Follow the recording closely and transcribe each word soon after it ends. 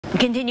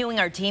Continuing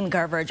our team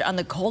coverage on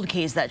the cold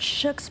case that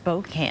shook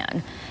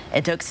Spokane.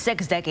 It took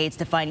 6 decades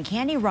to find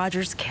Candy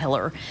Rogers'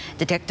 killer.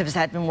 Detectives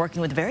had been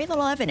working with very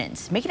little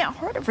evidence, making it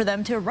harder for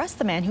them to arrest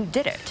the man who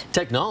did it.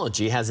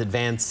 Technology has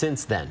advanced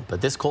since then,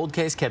 but this cold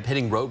case kept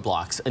hitting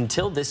roadblocks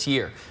until this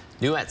year.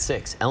 New at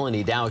 6,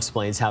 Eleni Dow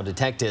explains how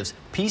detectives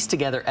pieced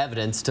together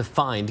evidence to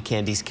find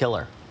Candy's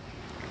killer.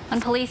 When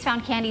police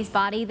found Candy's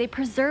body, they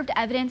preserved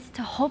evidence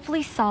to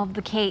hopefully solve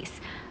the case.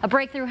 A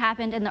breakthrough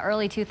happened in the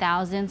early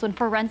 2000s when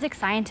forensic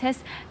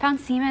scientists found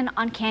semen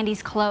on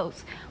Candy's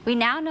clothes. We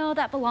now know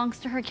that belongs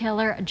to her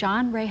killer,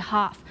 John Ray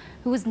Hoff,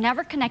 who was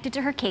never connected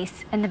to her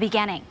case in the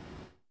beginning.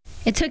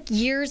 It took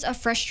years of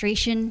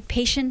frustration,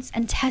 patience,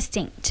 and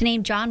testing to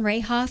name John Ray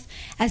Hoff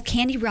as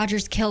Candy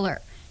Rogers' killer.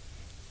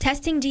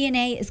 Testing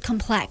DNA is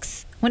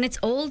complex. When it's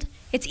old,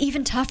 it's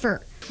even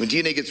tougher. When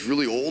DNA gets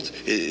really old,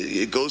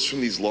 it goes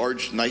from these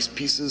large, nice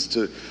pieces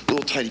to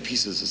little tiny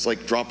pieces. It's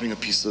like dropping a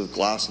piece of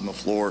glass on the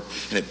floor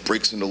and it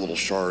breaks into little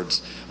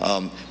shards.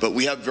 But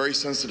we have very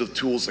sensitive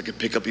tools that can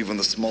pick up even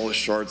the smallest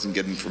shards and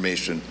get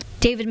information.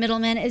 David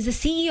Middleman is the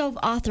CEO of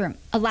Othram,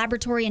 a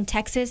laboratory in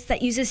Texas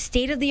that uses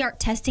state-of-the-art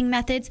testing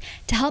methods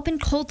to help in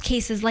cold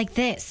cases like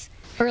this.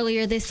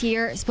 Earlier this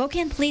year,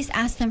 Spokane Police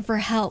asked them for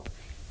help.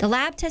 The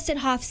lab tested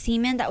Hoff's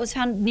semen that was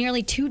found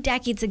nearly 2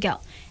 decades ago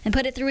and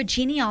put it through a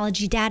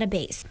genealogy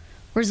database.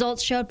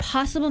 Results showed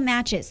possible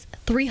matches,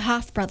 3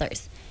 Hoff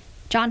brothers.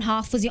 John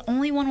Hoff was the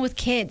only one with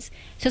kids,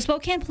 so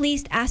Spokane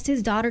Police asked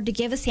his daughter to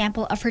give a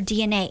sample of her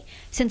DNA,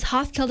 since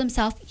Hoff killed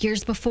himself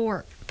years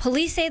before.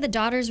 Police say the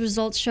daughter's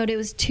results showed it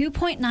was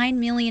 2.9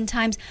 million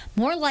times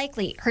more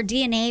likely her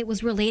DNA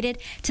was related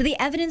to the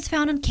evidence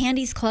found on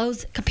Candy's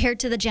clothes compared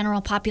to the general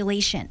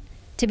population.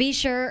 To be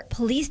sure,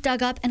 police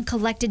dug up and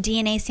collected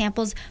DNA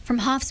samples from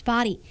Hoff's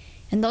body,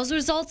 and those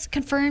results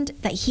confirmed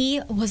that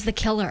he was the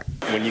killer.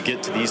 When you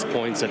get to these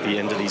points at the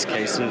end of these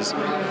cases,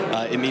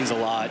 it means a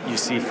lot. You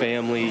see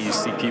family, you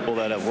see people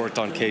that have worked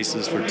on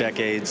cases for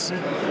decades,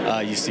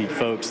 you see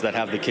folks that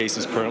have the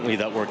cases currently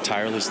that work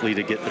tirelessly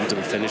to get them to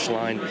the finish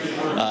line,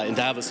 and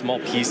to have a small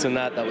piece in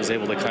that was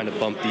able to kind of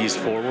bump these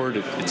forward,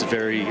 it's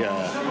very, you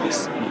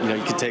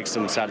can take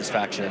some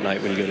satisfaction at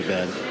night when you go to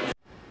bed.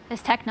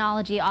 This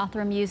technology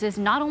Othram uses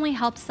not only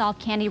helped solve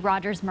Candy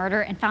Rogers'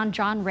 murder and found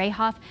John Ray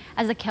Hoff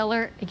as the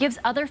killer, it gives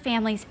other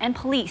families and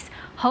police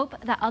hope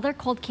that other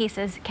cold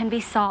cases can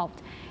be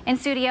solved. In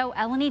studio,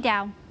 Eleni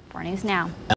Dow, 4 News Now.